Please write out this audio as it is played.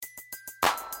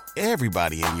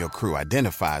Everybody in your crew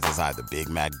identifies as either Big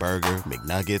Mac Burger,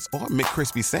 McNuggets, or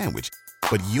McCrispy Sandwich.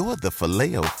 But you're the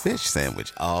Filet-O-Fish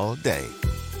Sandwich all day.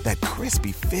 That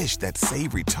crispy fish, that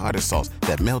savory tartar sauce,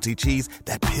 that melty cheese,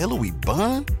 that pillowy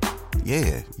bun.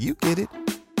 Yeah, you get it.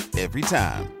 Every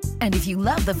time. And if you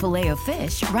love the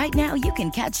Filet-O-Fish, right now you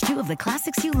can catch 2 of the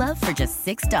classics you love for just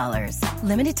 $6.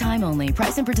 Limited time only.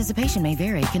 Price and participation may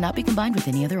vary. Cannot be combined with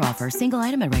any other offer. Single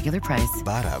item at regular price.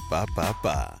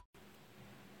 Ba-da-ba-ba-ba.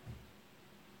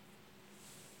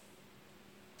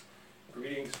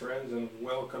 Greetings, friends, and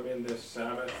welcome in this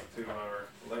Sabbath to our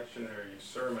lectionary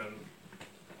sermon.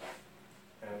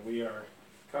 And we are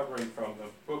covering from the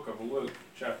book of Luke,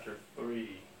 chapter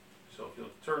 3. So if you'll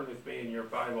turn with me in your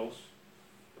Bibles,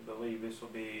 I believe this will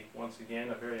be, once again,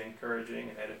 a very encouraging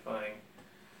and edifying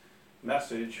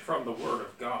message from the Word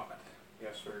of God.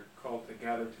 Yes, we're called to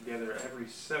gather together every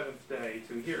seventh day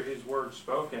to hear His Word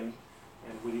spoken,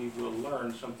 and we will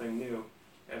learn something new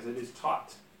as it is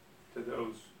taught to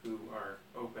those who are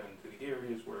open to hear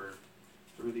His Word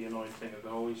through the anointing of the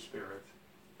Holy Spirit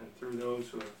and through those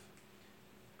who have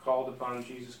called upon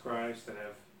Jesus Christ and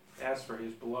have asked for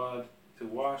His blood to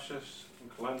wash us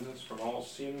and cleanse us from all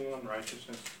sin and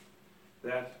unrighteousness,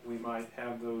 that we might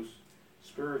have those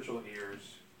spiritual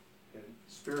ears and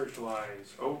spiritual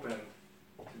eyes open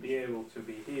to be able to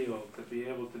be healed, to be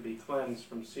able to be cleansed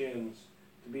from sins,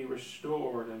 to be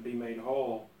restored and be made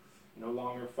whole, no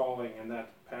longer falling in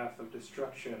that path of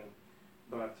destruction,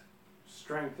 but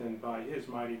strengthened by His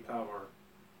mighty power,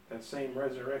 that same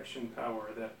resurrection power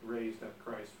that raised up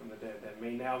Christ from the dead, that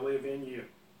may now live in you,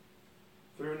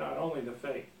 through not only the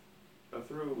faith, but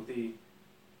through the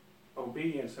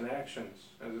obedience and actions.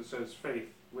 As it says, faith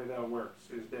without works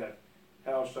is dead.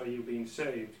 How shall you, being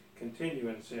saved, continue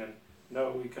in sin?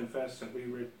 No, we confess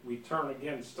and we turn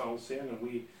against all sin, and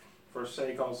we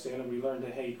forsake all sin, and we learn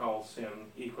to hate all sin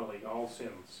equally, all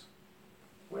sins.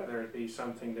 Whether it be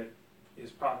something that is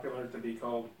popular to be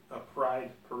called a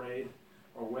pride parade,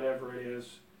 or whatever it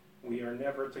is, we are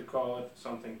never to call it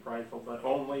something prideful, but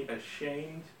only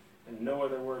ashamed, and no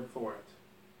other word for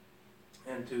it.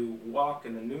 And to walk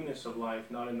in the newness of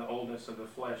life, not in the oldness of the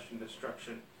flesh and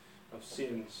destruction of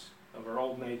sins of our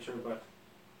old nature, but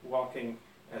walking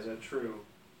as a true,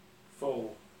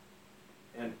 full,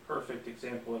 and perfect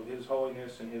example of His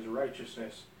holiness and His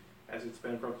righteousness, as it's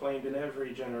been proclaimed in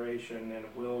every generation, and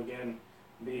will again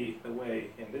be the way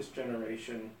in this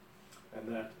generation,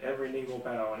 and that every knee will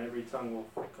bow and every tongue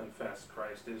will confess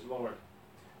Christ is Lord.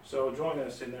 So join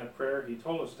us in that prayer. He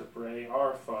told us to pray,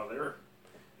 Our Father,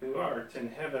 who art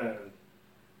in heaven,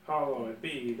 hallowed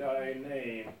be thy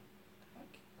name.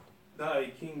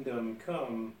 Thy kingdom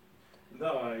come,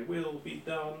 thy will be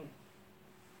done,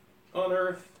 on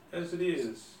earth as it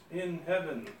is in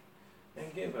heaven.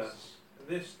 And give us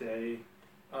this day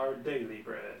our daily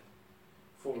bread.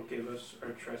 Forgive us our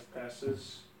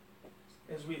trespasses,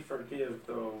 as we forgive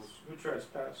those who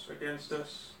trespass against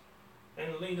us.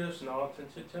 And lead us not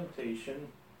into temptation,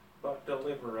 but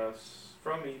deliver us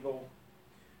from evil.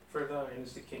 For thine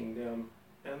is the kingdom,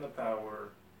 and the power,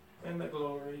 and the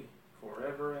glory,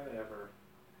 forever and ever.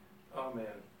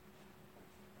 Amen.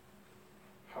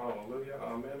 Hallelujah,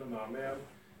 amen and amen.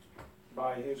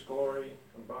 By His glory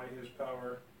and by His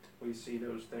power, we see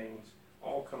those things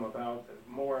all come about.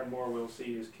 More and more we'll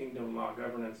see His kingdom law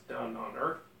governance done on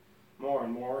earth. More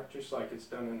and more, just like it's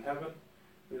done in heaven.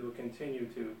 We will continue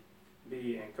to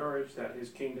be encouraged that His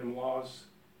kingdom laws,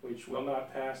 which will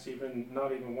not pass,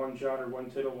 not even one jot or one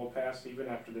tittle will pass even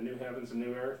after the new heavens and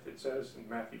new earth, it says in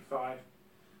Matthew 5.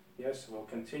 Yes, it will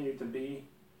continue to be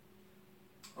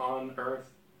on earth,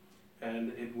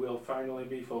 and it will finally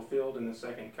be fulfilled in the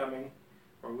second coming,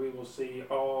 where we will see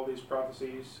all these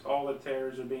prophecies, all the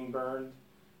tares are being burned,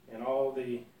 and all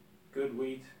the good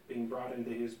wheat being brought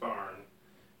into His barn.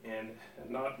 And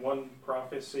not one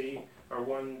prophecy or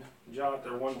one jot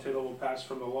or one tittle will pass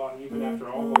from the law, even after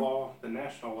all the law, the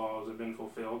national laws have been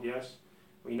fulfilled. Yes,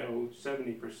 we know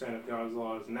 70% of God's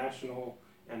law is national,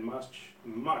 and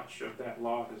much of that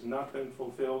law has not been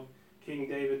fulfilled. King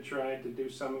David tried to do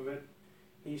some of it.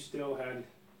 He still had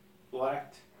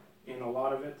lacked in a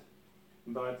lot of it,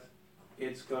 but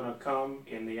it's going to come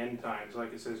in the end times.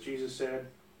 Like it says, Jesus said,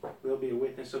 we'll be a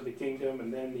witness of the kingdom,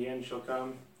 and then the end shall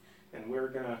come. And we're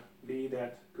going to be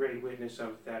that great witness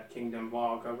of that kingdom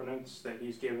law governance that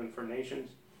He's given for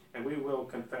nations. And we will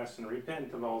confess and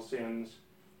repent of all sins,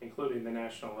 including the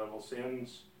national level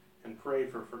sins, and pray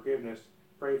for forgiveness,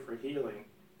 pray for healing,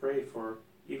 pray for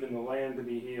even the land to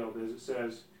be healed. As it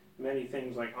says, many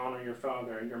things like honor your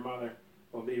father and your mother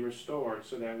will be restored,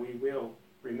 so that we will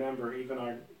remember even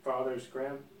our fathers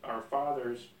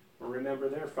will remember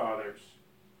their fathers.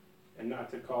 and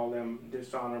not to call them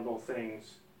dishonorable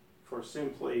things, for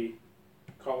simply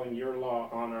calling your law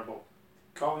honorable,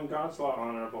 calling God's law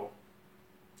honorable.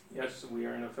 Yes, we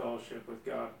are in a fellowship with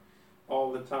God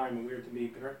all the time, and we are to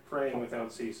be praying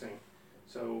without ceasing.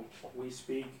 So we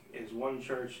speak as one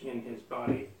church in his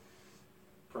body,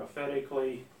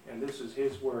 prophetically, and this is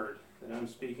his word that I'm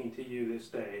speaking to you this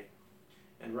day.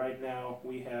 And right now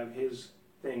we have his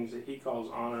things that he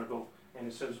calls honorable. And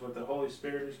it says what the Holy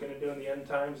Spirit is going to do in the end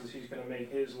times is he's going to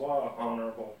make his law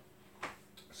honorable.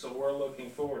 So we're looking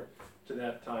forward to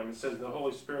that time. It says the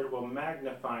Holy Spirit will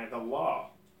magnify the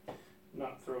law,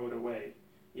 not throw it away.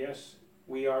 Yes,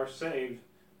 we are saved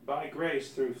by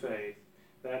grace through faith.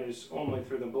 That is only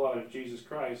through the blood of Jesus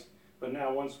Christ. But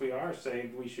now once we are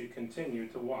saved, we should continue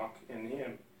to walk in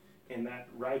him, in that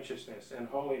righteousness and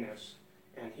holiness.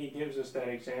 And he gives us that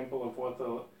example of what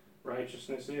the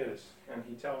righteousness is. And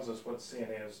he tells us what sin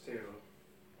is too.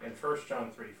 In 1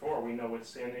 John 3:4, we know what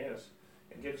sin is.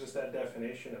 It gives us that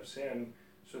definition of sin,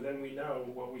 so then we know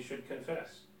what we should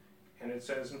confess. And it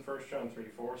says in 1 John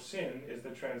 3:4, sin is the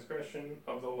transgression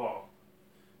of the law.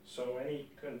 So any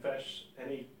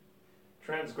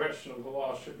transgression of the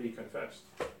law should be confessed.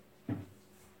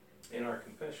 In our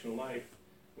confessional life,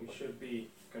 we should be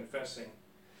confessing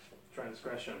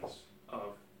transgressions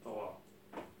of the law.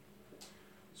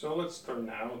 So let's turn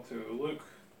now to Luke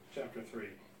chapter 3.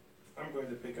 I'm going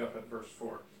to pick up at verse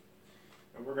 4.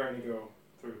 And we're going to go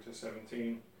through to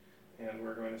 17. And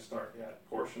we're going to start at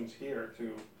portions here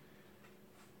to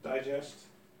digest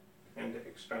and to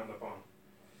expound upon.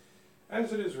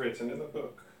 As it is written in the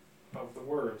book of the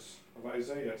words of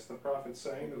Isaiah the prophet,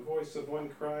 saying, the voice of one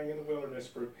crying in the wilderness,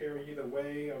 prepare ye the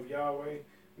way of Yahweh,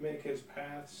 make his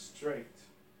paths straight.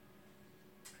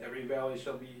 Every valley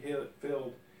shall be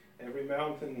filled, every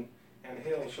mountain and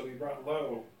hill shall be brought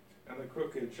low, and the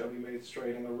crooked shall be made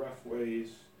straight, and the rough ways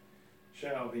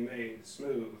shall be made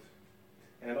smooth.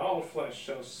 And all flesh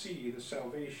shall see the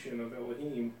salvation of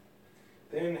Elohim.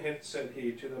 Then said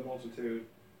he to the multitude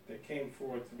that came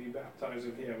forth to be baptized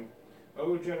of him,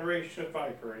 O generation of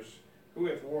vipers, who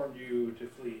hath warned you to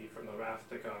flee from the wrath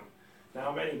to come?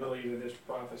 Now many believe that this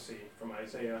prophecy from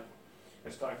Isaiah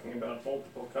is talking about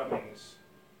multiple comings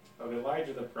of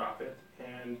Elijah the prophet,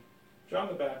 and John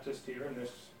the Baptist here in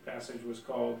this passage was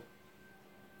called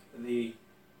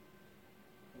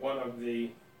one of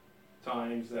the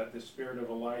times that the spirit of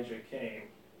Elijah came.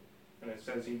 And it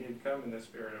says he did come in the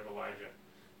spirit of Elijah.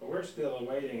 But we're still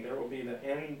awaiting. There will be the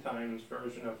end times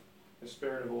version of the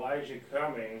spirit of Elijah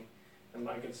coming. And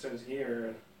like it says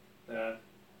here, that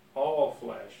all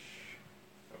flesh,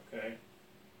 okay,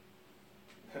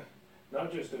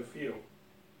 not just a few,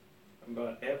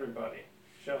 but everybody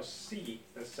shall see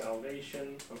the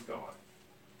salvation of God.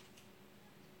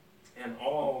 And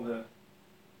all the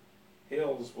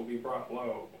hills will be brought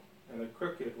low, and the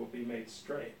crooked will be made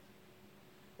straight.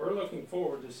 We're looking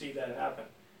forward to see that happen,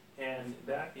 and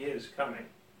that is coming.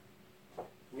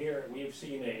 We've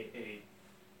seen a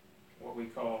what we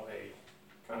call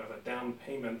a kind of a down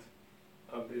payment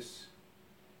of this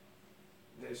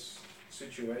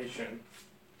situation.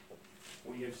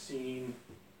 We have seen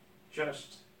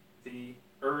just the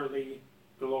early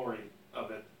glory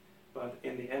of it, but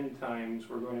in the end times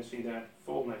we're going to see that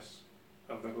fullness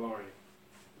of the glory.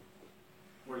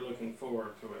 We're looking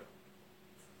forward to it.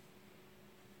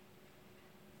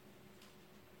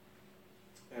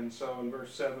 And so in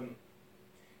verse 7,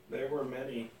 there were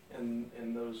many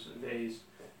in those days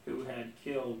who had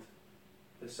killed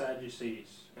the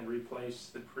Sadducees and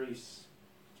replaced the priests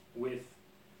with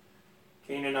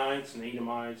Canaanites and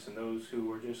Edomites and those who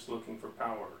were just looking for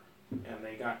power. And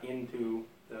they got into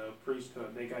the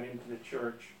priesthood, they got into the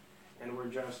church, and were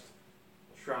just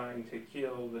trying to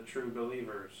kill the true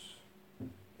believers.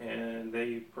 And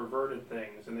they perverted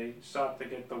things, and they sought to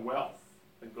get the wealth,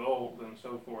 the gold, and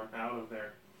so forth out of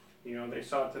there. You know, they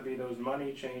sought to be those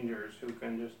money changers who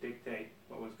can just dictate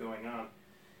what was going on.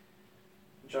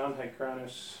 John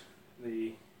Hyrcanus,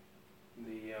 the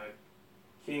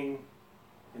king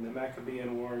in the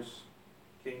Maccabean Wars,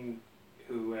 king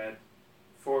who had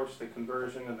forced the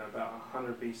conversion in about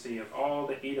 100 BC of all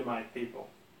the Edomite people.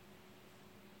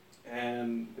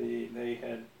 And they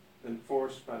had been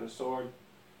forced by the sword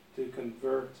to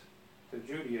convert to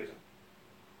Judaism.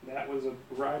 That was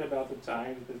right about the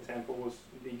time that the temple was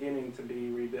beginning to be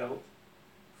rebuilt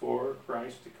for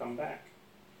Christ to come back.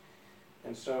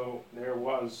 And so there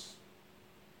was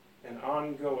an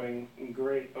ongoing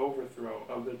great overthrow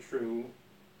of the true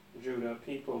Judah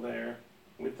people there,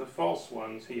 with the false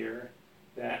ones here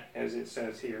that, as it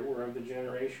says here, were of the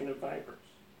generation of vipers.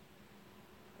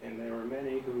 And there were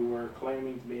many who were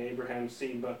claiming to be Abraham's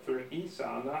seed, but through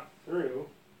Esau, not through,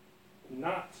 and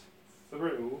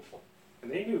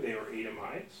they knew they were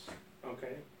Edomites,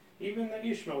 okay? Even the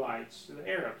Ishmaelites, the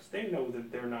Arabs, they know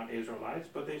that they're not Israelites,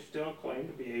 but they still claim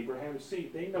to be Abraham's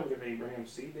seed. They know they're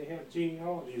Abraham's seed. They have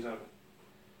genealogies of it.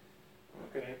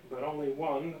 Okay, but only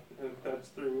one, that's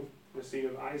through the seed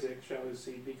of Isaac, shall his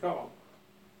seed be called.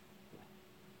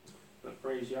 But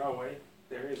praise Yahweh,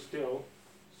 there is still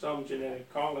some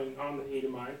genetic calling on the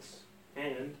Edomites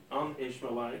and on the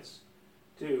Ishmaelites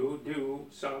to do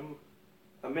some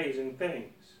amazing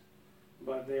things.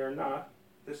 But they are not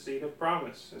the seed of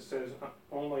promise. It says,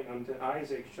 only unto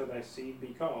Isaac shall thy seed be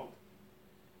called.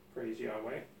 Praise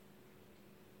Yahweh.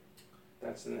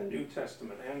 That's in the New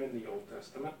Testament and in the Old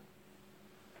Testament.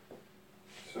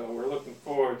 So we're looking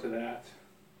forward to that,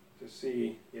 to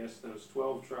see, yes, those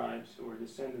 12 tribes who are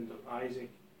descendants of Isaac.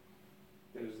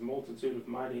 There's a multitude of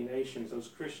mighty nations, those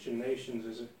Christian nations,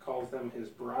 as it calls them, his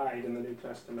bride in the New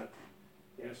Testament.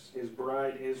 Yes, his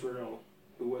bride Israel,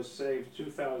 who was saved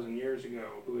 2,000 years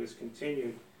ago, who has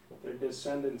continued, their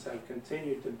descendants have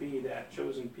continued to be that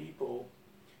chosen people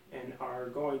and are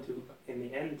going to, in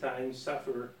the end times,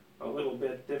 suffer a little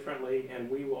bit differently,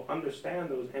 and we will understand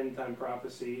those end time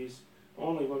prophecies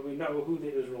only when we know who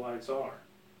the Israelites are.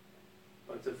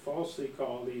 But to falsely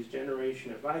call these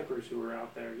generation of vipers who are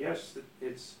out there, yes,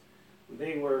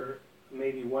 they were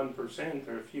maybe 1%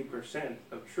 or a few percent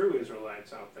of true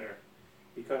Israelites out there,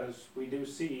 because we do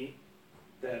see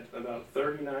that about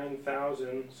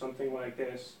 39,000, something like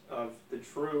this, of the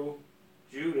true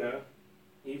Judah,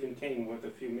 even came with a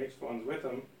few mixed ones with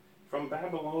them, from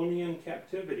Babylonian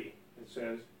captivity. It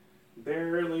says,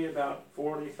 barely about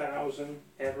 40,000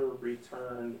 ever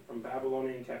returned from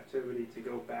Babylonian captivity to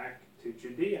go back to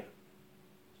Judea.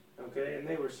 Okay, and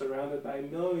they were surrounded by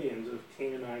millions of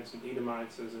Canaanites and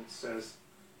Edomites, as it says,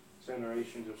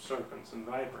 generations of serpents and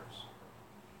vipers.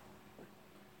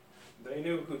 They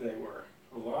knew who they were.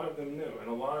 A lot of them knew, and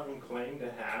a lot of them claimed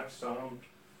to have some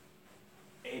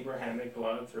Abrahamic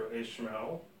blood through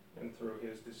Ishmael and through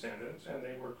his descendants, and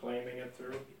they were claiming it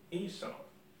through Esau,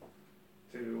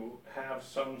 to have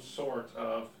some sort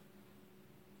of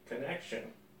connection.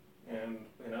 And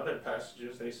in other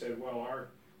passages they said, well, our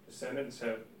descendants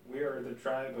we are the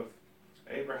tribe of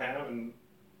Abraham, and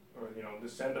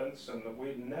descendants, and that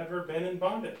we've never been in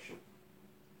bondage.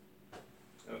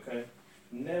 Okay?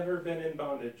 Never been in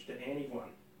bondage to anyone.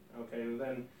 Okay,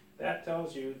 then that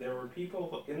tells you there were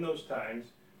people in those times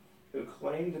who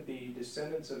claimed to be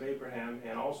descendants of Abraham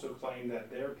and also claimed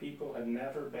that their people had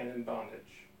never been in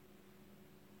bondage.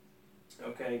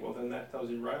 Okay, well then that tells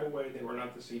you right away they were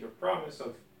not the seed of promise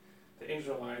of the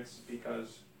Israelites,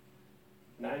 because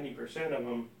 90% of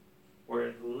them were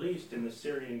at least in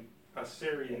the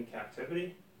Assyrian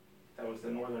captivity. That was the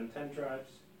northern 10 tribes,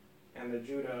 and the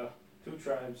Judah 2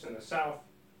 tribes in the south.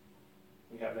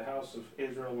 We have the house of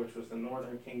Israel, which was the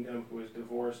northern kingdom, who was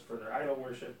divorced for their idol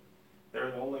worship.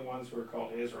 They're the only ones who are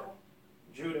called Israel.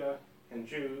 Judah and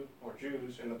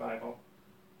Jews in the Bible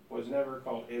was never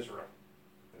called Israel.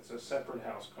 It's a separate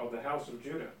house called the house of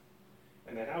Judah.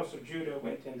 And the house of Judah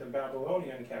went into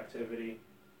Babylonian captivity.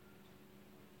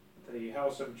 The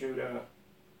house of Judah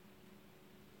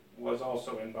was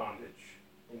also in bondage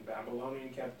in Babylonian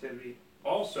captivity.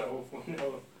 Also, we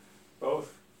know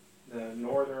both the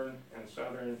northern and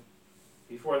southern,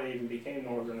 before they even became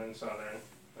northern and southern,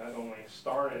 that only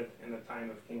started in the time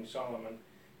of King Solomon,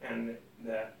 and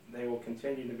that they will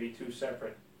continue to be 2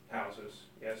 separate houses.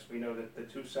 Yes, we know that the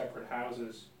 2 separate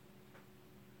houses,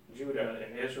 Judah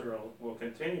and Israel, will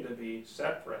continue to be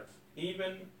separate,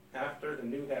 even after the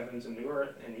new heavens and new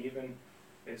earth, and even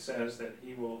it says that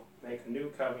he will make a new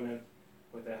covenant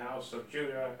with the house of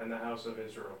Judah and the house of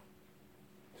Israel.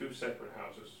 2 separate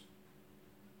houses.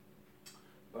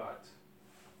 But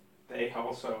they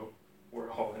also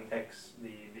were all in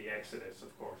the Exodus,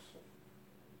 of course.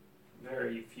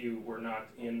 Very few were not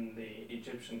in the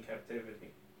Egyptian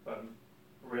captivity, but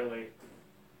really,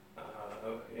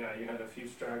 you had a few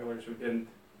stragglers who didn't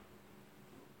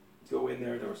go in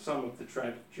there. There were some of the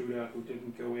tribe of Judah who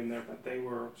didn't go in there, but they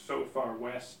were so far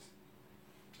west,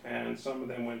 and some of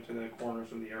them went to the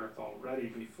corners of the earth already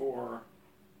before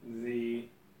the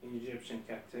Egyptian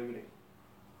captivity.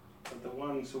 But the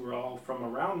ones who were all from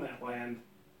around that land,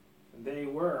 they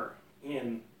were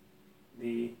in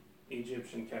the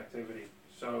Egyptian captivity.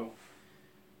 So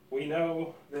we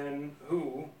know then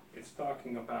who it's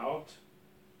talking about,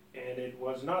 and it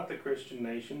was not the Christian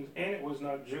nations, and it was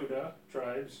not Judah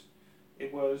tribes.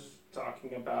 It was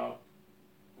talking about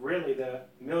really the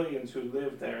millions who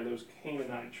lived there, those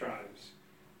Canaanite tribes,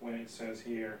 when it says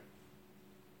here,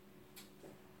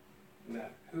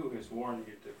 that who has warned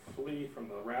you to flee from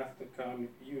the wrath to come,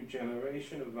 you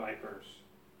generation of vipers.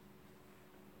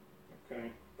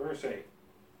 Okay, verse 8.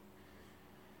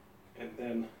 And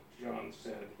then John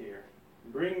said here,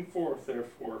 bring forth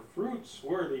therefore fruits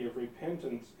worthy of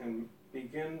repentance, and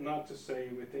begin not to say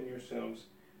within yourselves,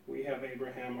 we have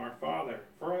Abraham our father.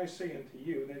 For I say unto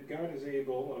you that God is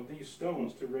able of these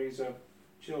stones to raise up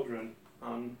children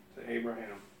unto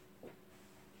Abraham.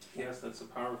 Yes, that's a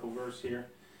powerful verse here.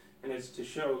 And it's to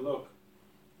show, look,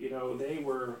 they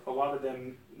were, a lot of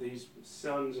them, these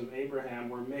sons of Abraham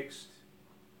were mixed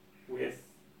with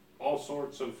all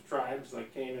sorts of tribes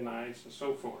like Canaanites and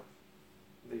so forth.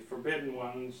 The forbidden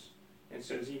ones, it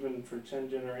says even for 10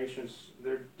 generations,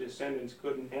 their descendants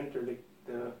couldn't enter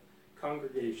the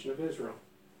congregation of Israel.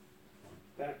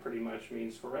 That pretty much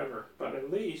means forever. But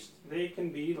at least they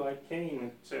can be like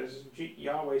Cain. It says,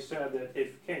 Yahweh said that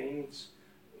if Cain's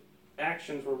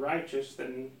actions were righteous,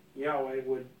 then Yahweh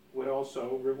would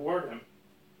also reward him.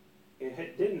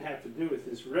 It didn't have to do with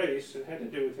his race, it had to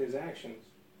do with his actions.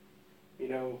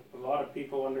 A lot of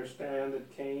people understand that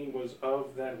Cain was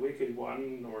of that wicked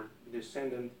one, or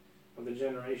descendant of the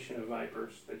generation of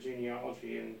vipers, the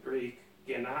genealogy in Greek,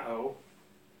 genao,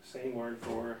 same word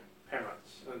for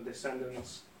parents,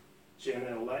 descendants,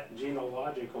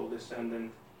 genealogical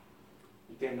descendant,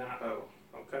 genao,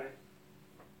 okay?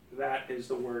 That is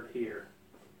the word here.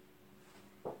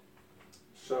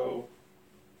 So,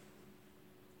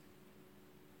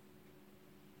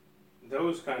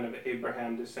 those kind of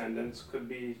Abraham descendants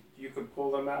you could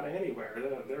pull them out of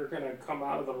anywhere. They're going to come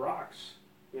out of the rocks,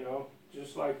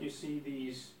 just like you see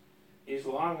these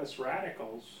Islamist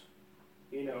radicals.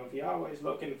 If Yahweh's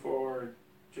looking for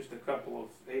just a couple of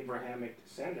Abrahamic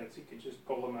descendants, he could just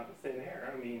pull them out of thin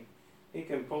air. I mean, he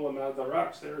can pull them out of the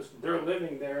rocks. They're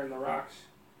living there in the rocks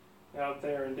out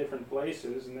there in different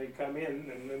places, and they come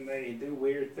in and then they do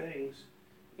weird things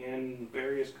in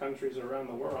various countries around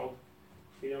the world.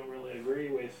 We don't really agree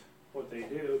with what they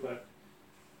do, but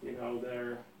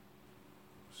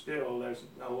there's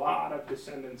a lot of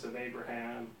descendants of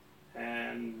Abraham,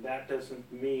 and that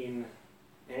doesn't mean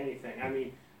anything. I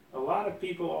mean, a lot of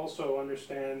people also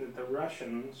understand that the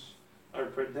Russians are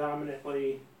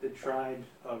predominantly the tribe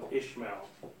of Ishmael,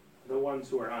 the ones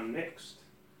who are unmixed,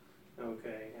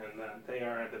 okay, and that they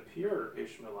are the pure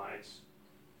Ishmaelites.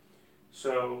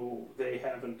 So they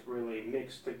haven't really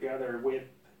mixed together with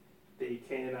the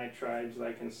Canaanite tribes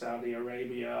like in Saudi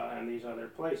Arabia and these other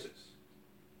places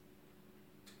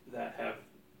that have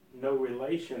no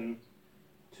relation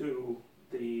to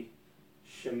the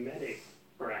Shemitic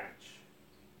branch,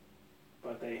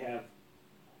 but they have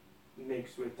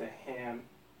mixed with the Ham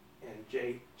and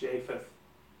Japheth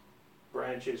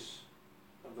branches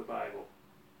of the Bible,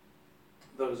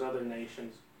 those other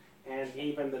nations, and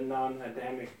even the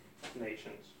non-Adamic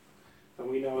nations. So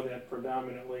we know that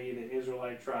predominantly the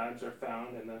Israelite tribes are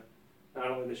found in not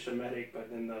only the Shemitic, but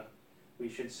in we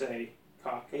should say,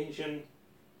 Caucasian,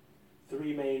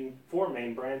 four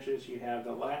main branches. You have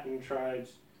the Latin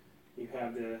tribes, you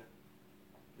have the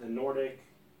Nordic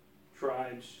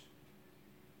tribes,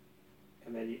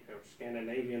 and then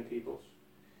Scandinavian peoples.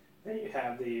 Then you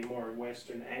have the more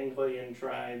Western Anglian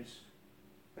tribes,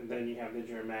 and then you have the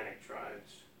Germanic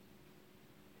tribes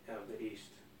of the East.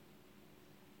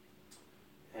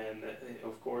 And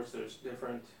of course there's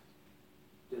different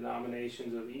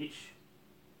denominations of each.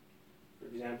 For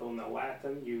example, in the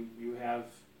Latin, you have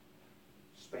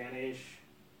Spanish,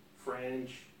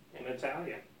 French, and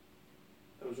Italian.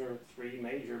 Those are three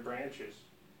major branches.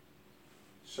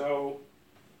 So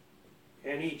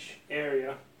in each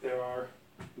area there are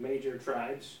major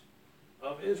tribes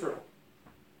of Israel,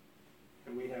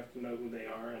 and we have to know who they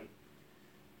are. And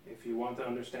if you want to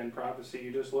understand prophecy,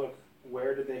 you just look,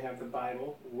 where did they have the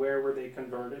Bible? Where were they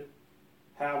converted?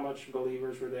 How much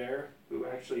believers were there who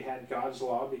actually had God's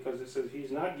law? Because it says he's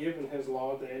not given his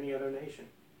law to any other nation.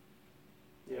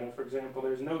 For example,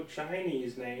 there's no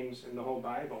Chinese names in the whole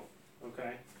Bible,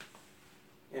 okay?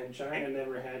 And China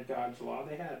never had God's law.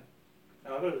 They had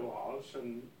other laws,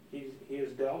 and he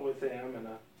has dealt with them in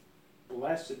a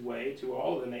blessed way to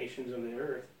all the nations of the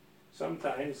earth.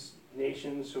 Sometimes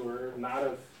nations who are not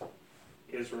of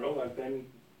Israel have been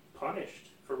punished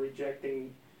for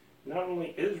rejecting not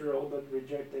only Israel, but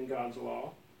rejecting God's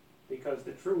law, because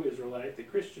the true Israelite, the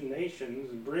Christian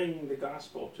nations, bring the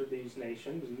gospel to these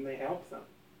nations and they help them.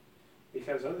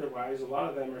 Because otherwise, a lot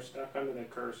of them are stuck under the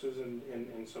curses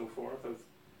and so forth.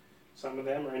 Some of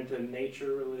them are into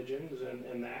nature religions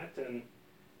and that, and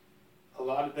a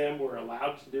lot of them were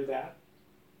allowed to do that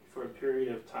for a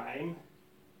period of time,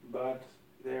 but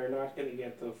they're not going to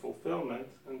get the fulfillment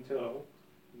until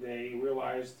They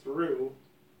realize through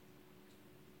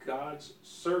God's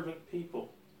servant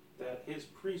people that his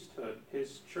priesthood,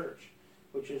 his church,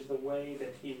 which is the way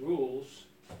that he rules,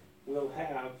 will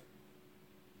have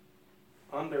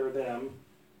under them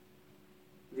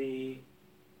the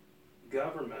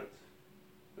government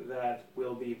that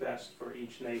will be best for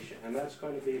each nation. And that's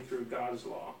going to be through God's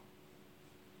law.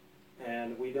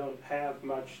 And we don't have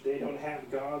much, they don't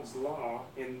have God's law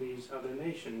in these other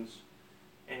nations.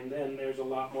 And then there's a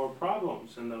lot more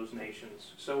problems in those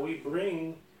nations. So we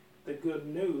bring the good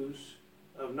news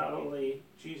of not only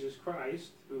Jesus Christ,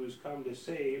 who's come to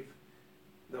save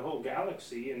the whole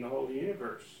galaxy and the whole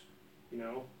universe, you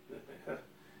know,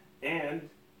 and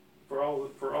for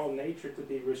all nature to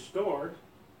be restored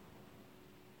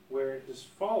where it has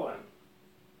fallen.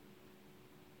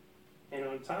 And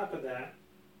on top of that,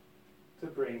 to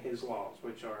bring his laws,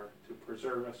 which are to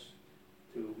preserve us,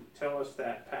 to tell us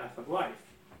that path of life.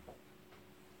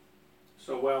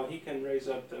 So while he can raise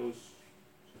up the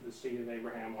seed of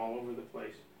Abraham all over the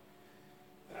place,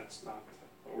 that's not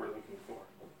what we're looking for.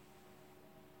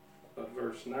 But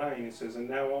verse 9, it says, "And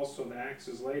now also the axe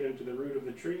is laid unto the root of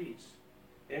the trees.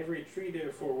 Every tree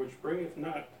therefore which bringeth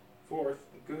not forth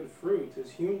good fruit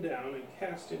is hewn down and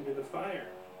cast into the fire."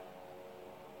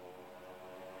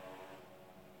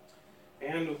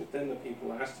 And then the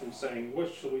people asked him, saying,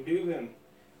 "What shall we do then?"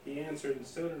 He answered and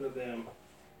said unto them,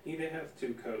 "He that hath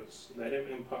 2 coats, let him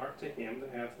impart to him that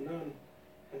hath none.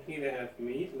 And he that hath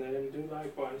meat, let him do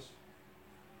likewise."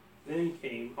 Then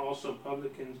came also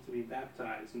publicans to be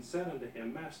baptized, and said unto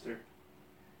him, "Master,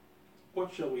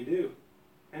 what shall we do?"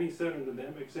 And he said unto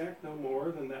them, "Exact no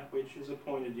more than that which is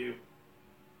appointed you."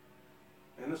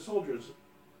 And the soldiers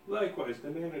likewise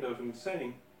demanded of him,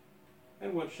 saying,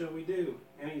 "And what shall we do?"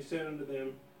 And he said unto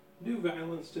them, "Do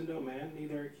violence to no man,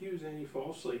 neither accuse any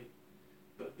falsely,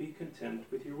 but be content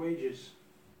with your wages."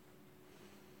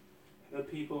 And the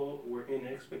people were in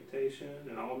expectation,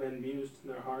 and all men mused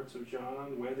in their hearts of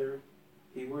John, whether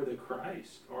he were the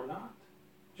Christ or not.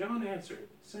 John answered,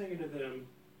 saying unto them,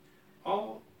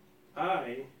 "All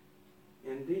I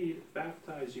indeed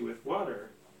baptize you with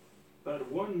water,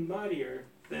 but one mightier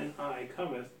than I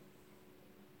cometh,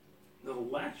 the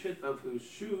latchet of whose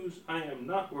shoes I am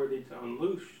not worthy to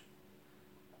unloose.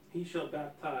 He shall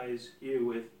baptize you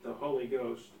with the Holy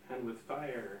Ghost and with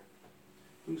fire,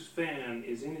 whose fan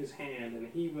is in his hand, and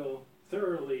he will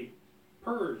thoroughly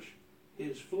purge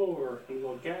his floor, and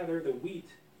will gather the wheat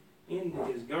into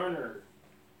his garner,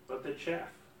 but the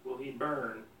chaff will he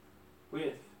burn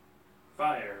with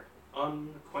fire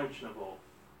unquenchable."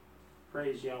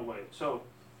 Praise Yahweh. So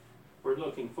we're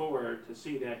looking forward to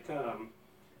see that come.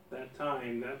 That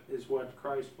time, that is what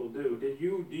Christ will do.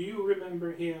 Do you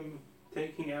remember him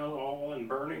taking out all and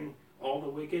burning all the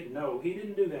wicked? No, he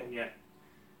didn't do that yet.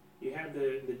 You have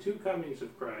the 2 comings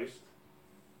of Christ,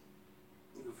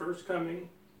 the first coming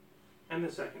and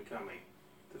the second coming.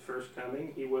 The first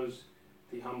coming, he was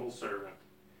the humble servant.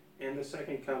 In the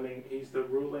second coming, he's the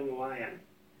ruling lion.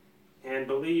 And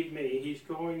believe me, he's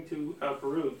going to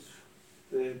uproot.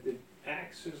 The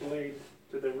axe is laid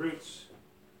to the roots.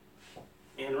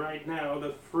 And right now,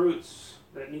 the fruits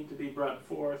that need to be brought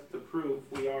forth to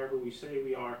prove we are who we say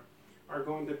we are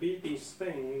going to be these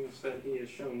things that he has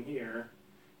shown here.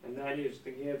 And that is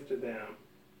to give to them.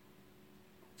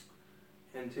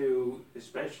 And to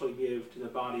especially give to the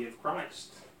body of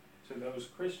Christ. To those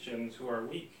Christians who are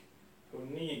weak, who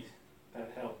need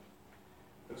that help.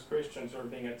 Those Christians are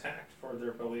being attacked for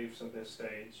their beliefs at this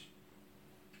stage.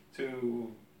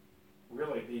 To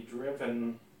really be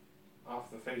driven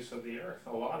off the face of the earth.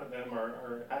 A lot of them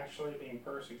are actually being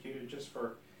persecuted just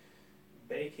for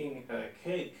baking a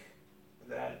cake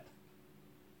that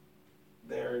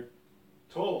they're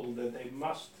told that they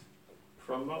must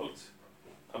promote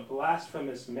a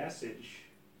blasphemous message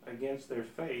against their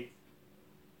faith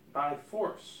by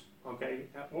force, okay?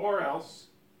 Or else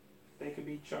they could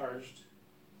be charged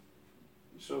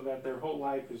so that their whole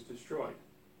life is destroyed.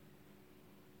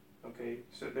 Okay,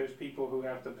 so there's people who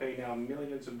have to pay now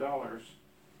millions of dollars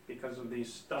because of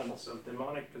these stunts of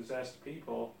demonic possessed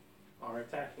people are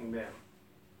attacking them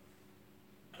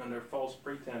under false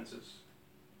pretenses.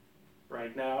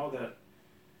 Right now, that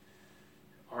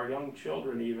our young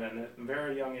children, even at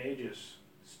very young ages,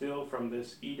 still from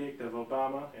this edict of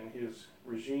Obama and his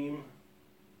regime,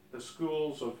 the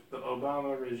schools of the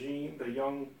Obama regime, the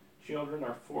young children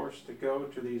are forced to go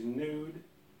to these nude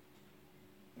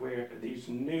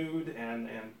and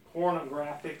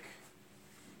pornographic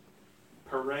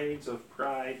parades of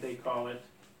pride, they call it,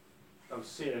 of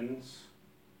sins,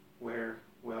 where,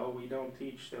 well, we don't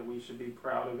teach that we should be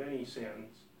proud of any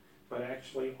sins, but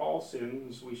actually all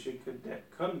sins we should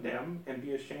condemn and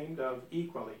be ashamed of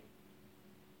equally.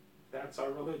 That's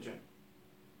our religion.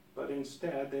 But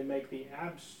instead, they make the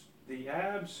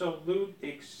absolute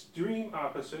extreme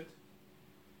opposite.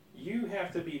 You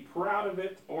have to be proud of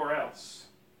it or else.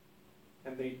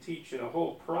 And they teach a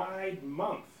whole Pride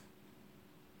Month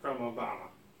from Obama,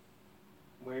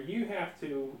 where you have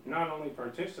to not only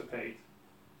participate,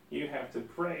 you have to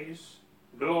praise,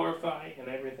 glorify, and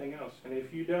everything else. And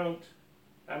if you don't,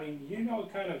 you know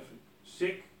what kind of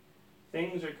sick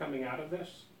things are coming out of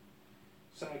this?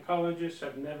 Psychologists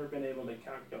have never been able to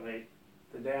calculate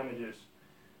the damages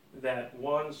that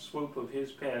one swoop of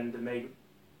his pen to make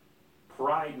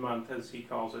Pride Month, as he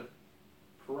calls it,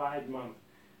 Pride Month.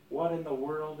 What in the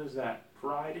world is that?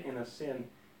 Pride in a sin.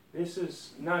 This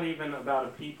is not even about a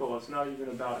people. It's not even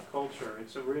about a culture.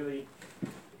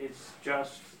 It's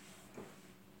just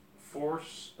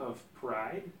force of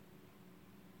pride.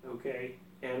 Okay?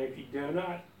 And if you do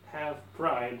not have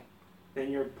pride,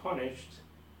 then you're punished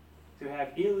to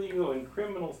have illegal and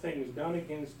criminal things done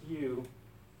against you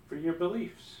for your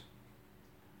beliefs.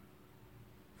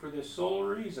 For the sole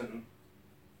reason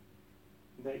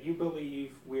that you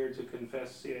believe we're to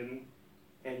confess sin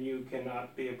and you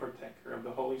cannot be a partaker of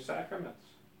the holy sacraments.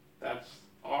 That's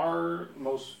our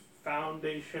most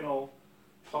foundational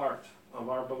part of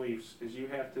our beliefs, is you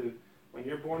have to, when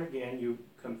you're born again, you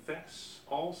confess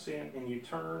all sin and you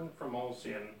turn from all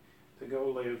sin to go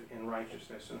live in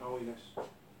righteousness and holiness.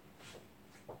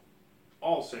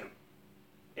 All sin.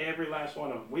 Every last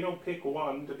one of them. We don't pick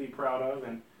one to be proud of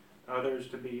and others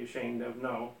to be ashamed of.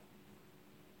 No.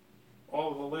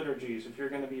 All of the liturgies, if you're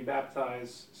going to be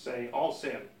baptized, say all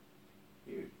sin.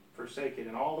 You forsake it.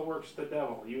 And all the works of the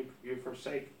devil, you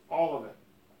forsake all of it.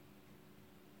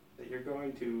 That you're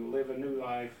going to live a new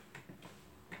life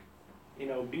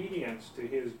in obedience to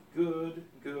his good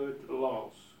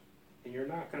laws. And you're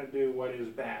not going to do what is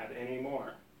bad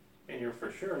anymore. And you're for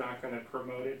sure not going to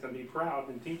promote it and be proud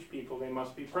and teach people they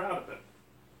must be proud of it.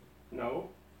 No,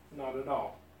 not at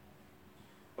all.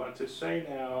 But to say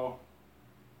now,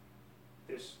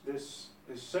 this is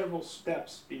several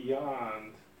steps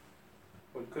beyond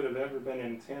what could have ever been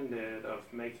intended of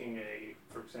making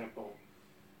for example,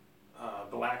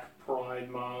 Black Pride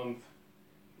Month,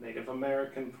 Native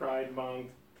American Pride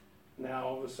Month. Now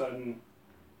all of a sudden,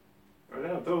 or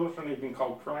no, those aren't even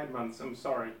called Pride Months, I'm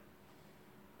sorry.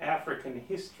 African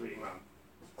History Month.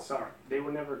 Sorry, they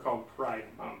were never called Pride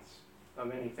Months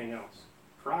of anything else.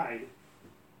 Pride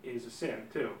is a sin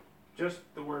too. Just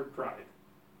the word pride.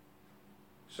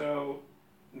 So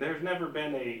there's never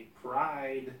been a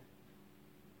pride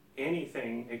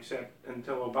anything except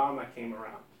until Obama came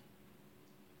around.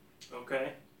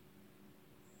 Okay?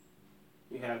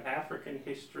 You have African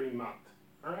History Month.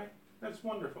 Alright? That's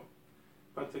wonderful.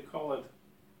 But to call it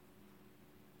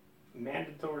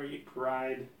Mandatory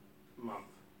Pride Month,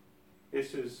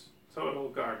 this is total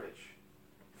garbage.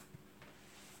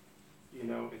 You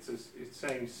know, it's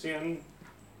saying sin.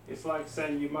 It's like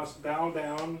saying you must bow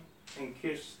down and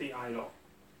kiss the idol.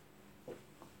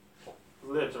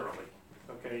 Literally.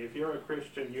 Okay, if you're a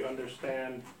Christian, you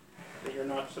understand that you're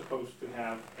not supposed to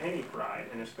have any pride,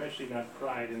 and especially not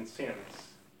pride in sins.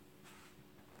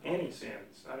 Any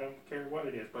sins. I don't care what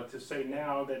it is. But to say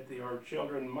now that our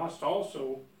children must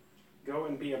also go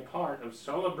and be a part of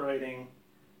celebrating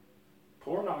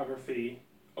pornography,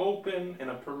 open in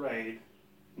a parade,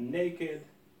 naked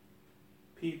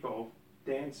people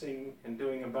dancing and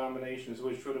doing abominations,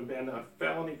 which would have been a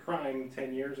felony crime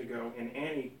 10 years ago in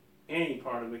any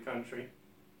part of the country.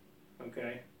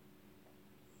 Okay?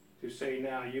 To say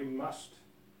now you must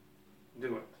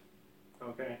do it.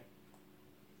 Okay?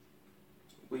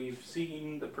 We've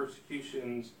seen the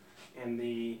persecutions and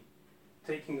the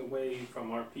taking away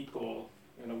from our people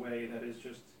in a way that is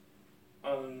just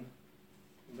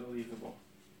unbelievable.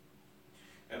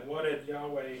 And what did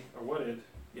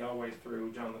Yahweh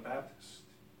through John the Baptist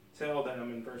tell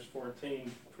them in verse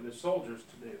 14 for the soldiers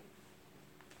to do?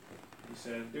 He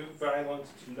said, do violence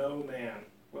to no man.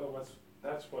 Well,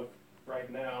 that's what right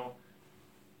now,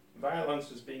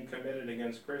 violence is being committed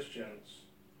against Christians.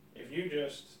 If you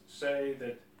just say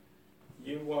that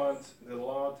you want the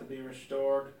law to be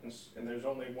restored, and there's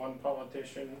only one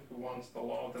politician who wants the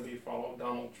law to be followed,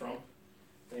 Donald Trump,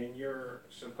 then you're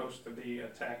supposed to be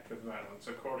attacked with violence,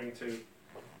 according to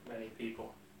many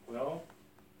people. Well,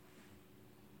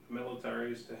 the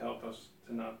military is to help us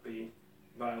to not be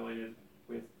violated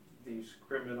with these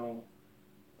criminal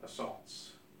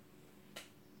assaults.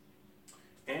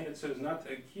 And it says not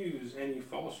to accuse any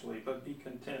falsely, but be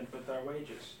content with our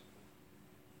wages.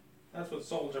 That's what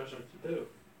soldiers are to do.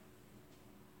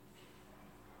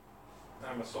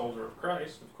 I'm a soldier of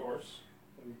Christ, of course.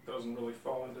 It doesn't really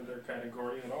fall into their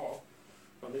category at all.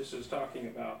 But this is talking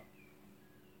about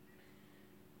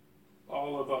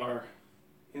all of our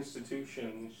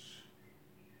institutions.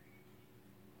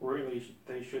 Really,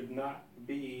 they should not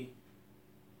be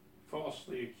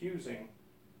falsely accusing.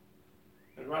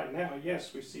 And right now,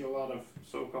 yes, we see a lot of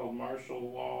so-called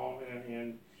martial law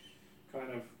and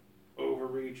kind of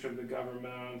overreach of the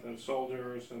government and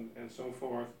soldiers and so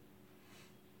forth,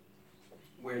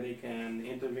 where they can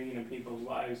intervene in people's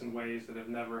lives in ways that have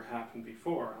never happened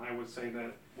before. I would say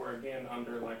that we're again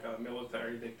under like a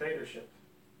military dictatorship.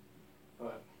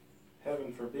 But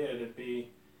heaven forbid it be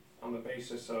on the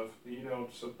basis of you don't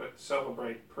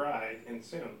celebrate pride in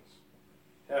sins.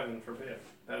 Heaven forbid.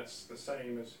 That's the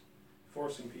same as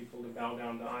forcing people to bow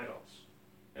down to idols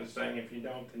and saying if you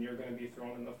don't, then you're going to be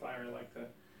thrown in the fire like the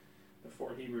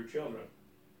 4 Hebrew children.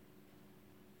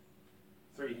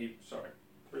 3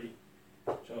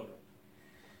 children.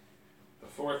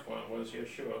 The 4th one was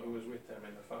Yeshua, who was with them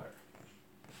in the fire.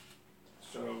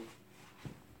 So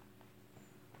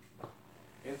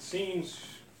it seems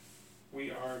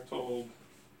we are told,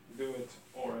 do it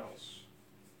or else.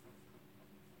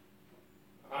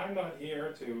 I'm not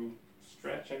here to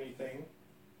stretch anything.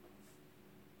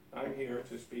 I'm here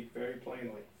to speak very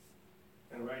plainly.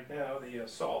 And right now, the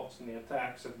assaults and the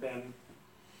attacks have been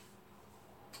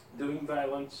doing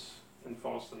violence and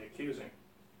falsely accusing.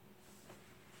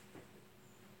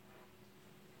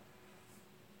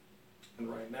 And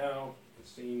right now, it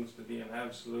seems to be an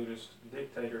absolutist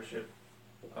dictatorship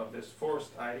of this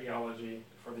forced ideology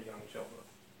for the young children.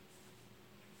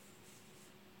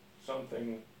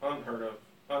 Something unheard of,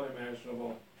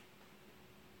 unimaginable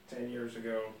 10 years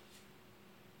ago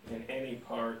in any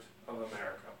part of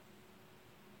America.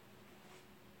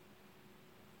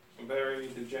 Very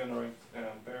degenerate,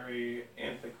 very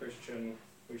anti-Christian,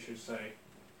 we should say.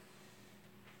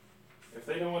 If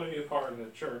they don't want to be a part of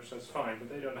the church, that's fine, but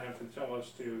they don't have to tell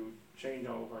us to change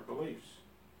all of our beliefs.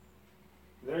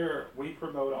 We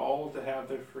promote all to have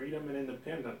their freedom and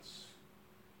independence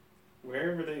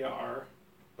wherever they are,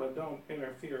 but don't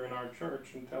interfere in our church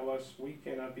and tell us we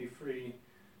cannot be free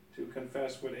to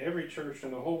confess what every church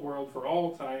in the whole world for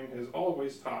all time has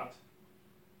always taught,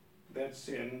 that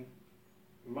sin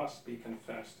must be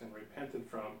confessed and repented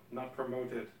from, not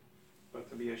promoted, but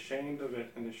to be ashamed of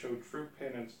it and to show true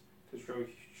penance, to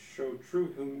show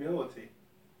true humility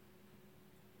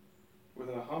with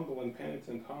a humble and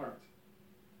penitent heart,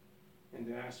 and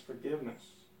to ask forgiveness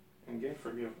and get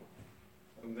forgiven.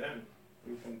 And then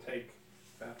you can take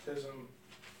baptism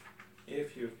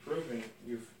if you've proven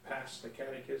you've passed the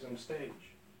catechism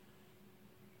stage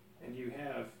and you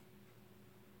have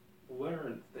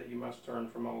learned that you must turn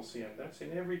from all sin. That's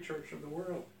in every church of the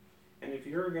world. And if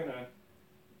you're going to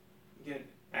get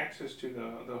access to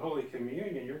the Holy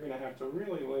Communion, you're going to have to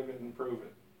really live it and prove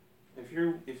it. If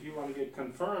you want to get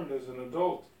confirmed as an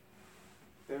adult,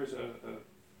 there's a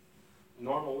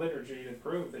normal liturgy to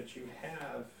prove that you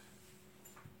have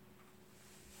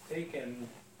taken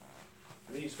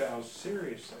these vows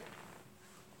seriously.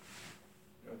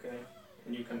 Okay?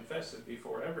 And you confess it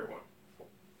before everyone.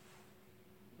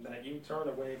 That you turn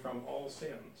away from all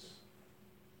sins.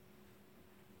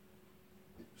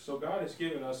 So God has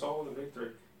given us all the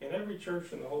victory. In every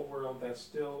church in the whole world, that's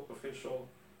still official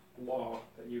law,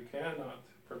 that you cannot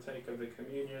partake of the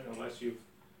communion unless you've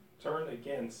turned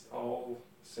against all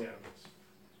sins.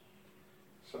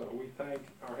 So we thank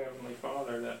our Heavenly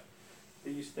Father that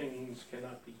these things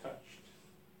cannot be touched.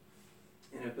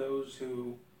 And if those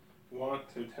who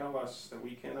want to tell us that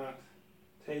we cannot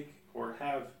take or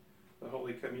have the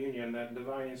Holy Communion, that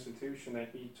divine institution that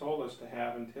He told us to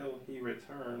have until He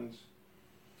returns,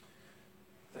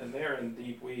 then they're in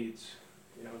deep weeds,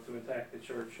 to attack the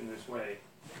church in this way.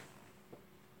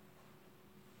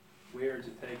 We are to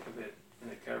take of it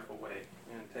in a careful way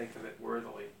and take of it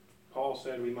worthily. Paul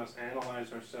said we must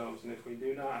analyze ourselves, and if we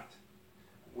do not,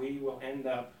 we will end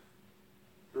up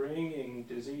bringing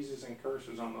diseases and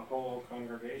curses on the whole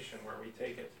congregation where we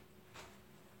take it.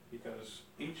 Because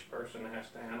each person has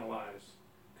to analyze,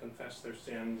 confess their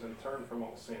sins, and turn from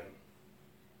all sin.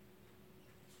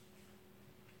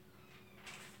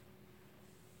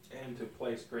 And to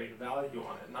place great value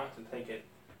on it, not to take it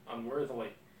unworthily,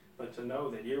 but to know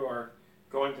that you are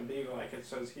going to be, like it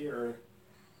says here,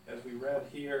 as we read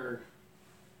here,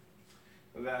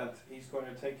 that He's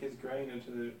going to take His grain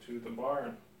into the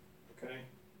barn, okay?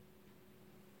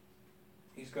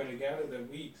 He's going to gather the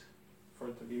wheat for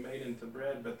it to be made into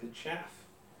bread, but the chaff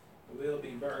will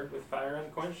be burned with fire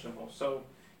unquenchable. So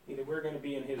either we're going to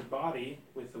be in His body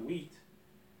with the wheat,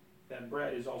 that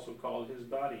bread is also called His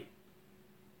body.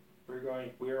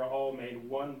 We are all made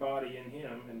one body in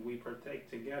him, and we partake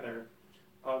together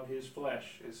of his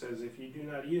flesh. It says, if you do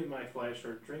not eat of my flesh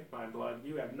or drink my blood,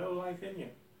 you have no life in you.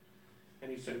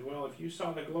 And he said, well, if you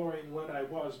saw the glory of what I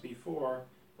was before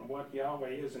and what Yahweh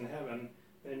is in heaven,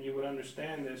 then you would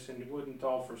understand this and you wouldn't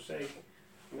all forsake.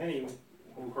 Many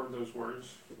who heard those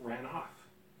words ran off.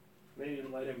 They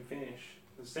didn't let him finish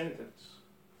the sentence.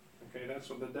 Okay, that's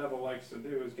what the devil likes to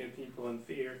do, is get people in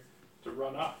fear to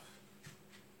run off.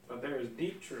 But there is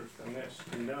deep truth in this,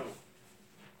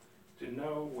 to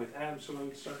know with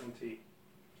absolute certainty.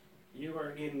 You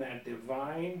are in that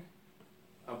divine,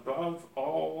 above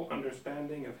all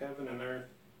understanding of heaven and earth,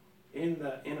 in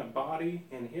a body,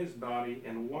 in his body,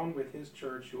 and one with his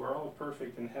church, who are all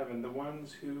perfect in heaven, the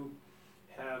ones who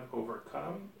have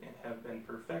overcome and have been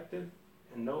perfected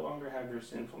and no longer have their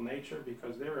sinful nature,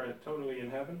 because they're totally in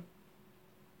heaven,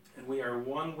 and we are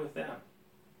one with them.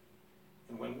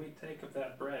 And when we take of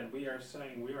that bread, we are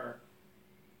saying we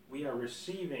are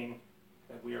receiving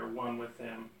that we are one with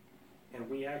them, and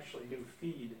we actually do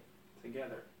feed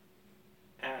together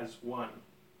as one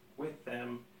with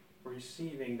them,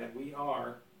 receiving that we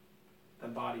are the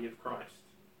body of Christ.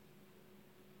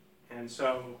 And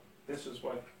so this is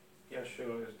what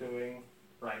Yeshua is doing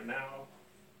right now.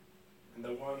 And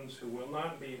the ones who will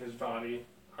not be his body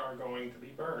are going to be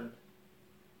burned.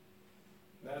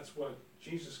 That's what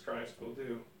Jesus Christ will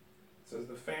do. It says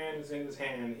the fan is in his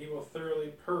hand. He will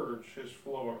thoroughly purge his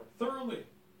floor. Thoroughly.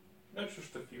 Not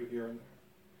just a few here and there.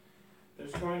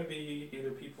 There's going to be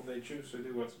either people they choose to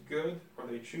do what's good or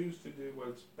they choose to do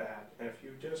what's bad. And if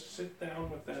you just sit down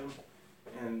with them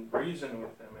and reason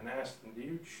with them and ask them, do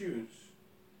you choose?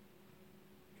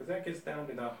 Because that gets down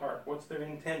to the heart. What's their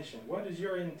intention? What is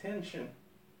your intention?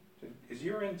 Is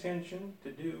your intention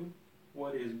to do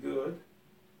what is good?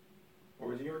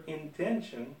 Or is your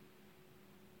intention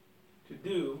to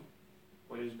do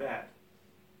what is bad?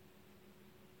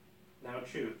 Now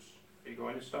choose. Are you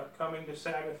going to start coming to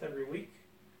Sabbath every week?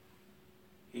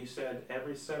 He said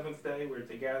every seventh day we're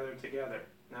to gather together.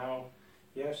 Now,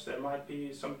 yes, there might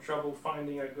be some trouble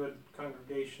finding a good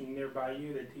congregation nearby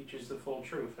you that teaches the full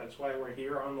truth. That's why we're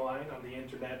here online on the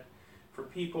internet for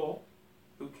people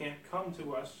who can't come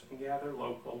to us and gather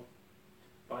local,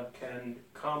 but can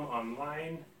come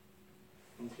online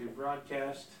and to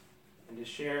broadcast and to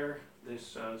share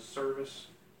this service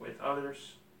with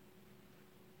others,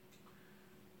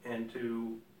 and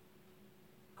to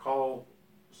call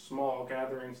small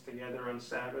gatherings together on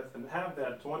Sabbath and have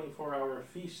that 24-hour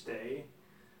feast day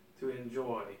to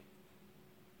enjoy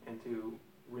and to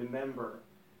remember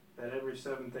that every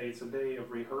seventh day it's a day of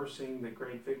rehearsing the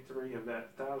great victory of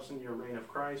that 1,000-year reign of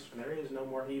Christ, when there is no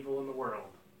more evil in the world.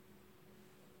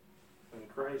 When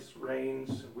Christ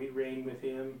reigns, we reign with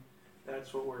him.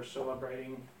 That's what we're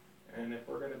celebrating. And if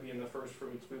we're going to be in the first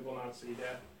fruits, we will not see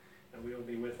death, and we will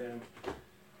be with him.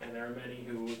 And there are many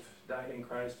who have died in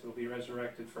Christ who will be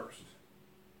resurrected first.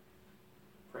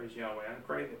 Praise Yahweh. I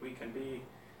pray that we can be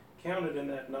counted in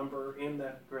that number, in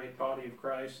that great body of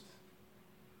Christ.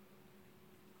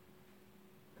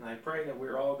 And I pray that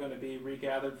we're all going to be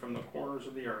regathered from the corners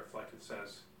of the earth, like it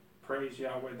says. Praise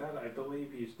Yahweh. That I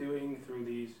believe he's doing through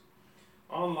these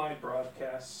online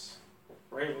broadcasts.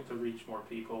 We're able to reach more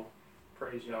people.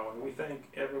 Praise Yahweh. We thank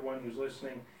everyone who's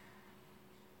listening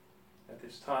at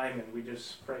this time, and we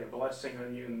just pray a blessing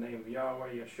on you in the name of Yahweh,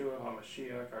 Yeshua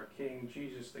HaMashiach, our King,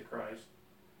 Jesus the Christ.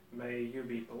 May you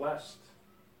be blessed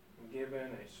and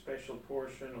given a special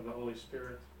portion of the Holy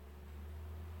Spirit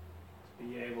to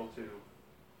be able to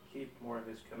keep more of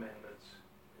his commandments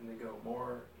and to go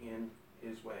more in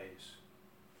his ways.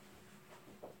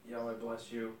 Yahweh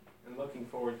bless you, and looking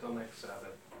forward till next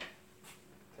Sabbath.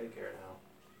 Take care now.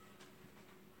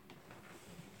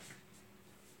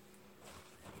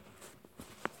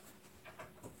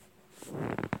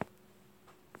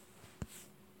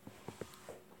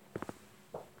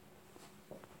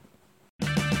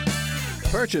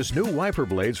 Purchase new wiper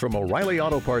blades from O'Reilly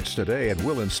Auto Parts today and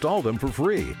we'll install them for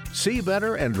free. See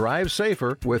better and drive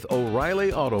safer with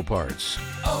O'Reilly Auto Parts.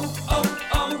 Oh,